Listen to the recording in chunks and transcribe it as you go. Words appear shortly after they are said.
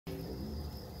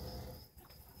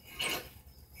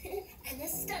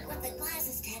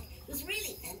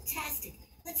fantastic.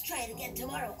 Let's try it again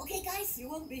tomorrow, okay, guys? You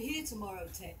won't be here tomorrow,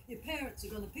 Tech. Your parents are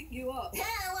going to pick you up.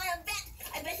 I want to bet.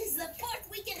 I bet this is the 4th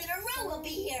weekend in a row we'll be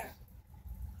here.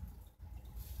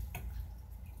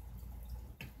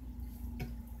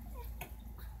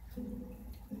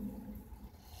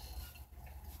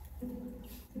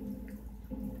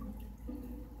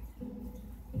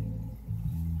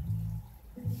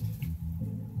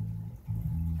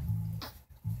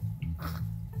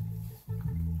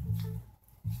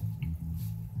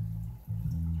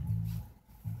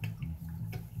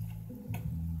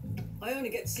 I only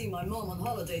get to see my mom on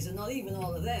holidays and not even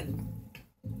all of them.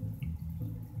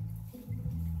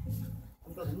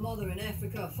 I've got a mother in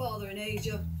Africa, a father in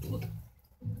Asia.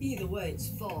 Either way, it's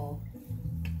far.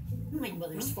 My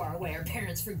mother's far away. Our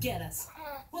parents forget us.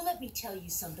 Well, let me tell you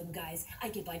something, guys. I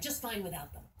get by just fine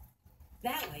without them.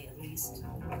 That way, at least.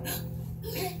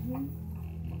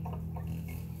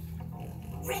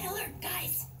 Red alert,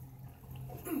 guys.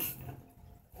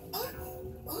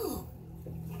 Oh.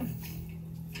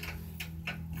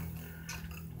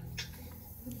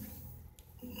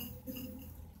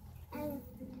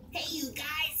 Hey, you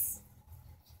guys.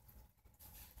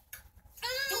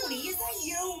 Tony, is that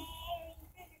you?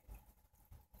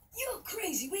 You're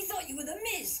crazy. We thought you were the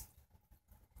Miz.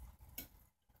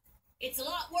 It's a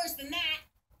lot worse than that.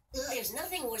 There's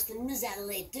nothing worse than Ms.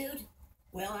 Adelaide, dude.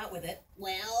 Well, out with it.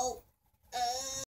 Well,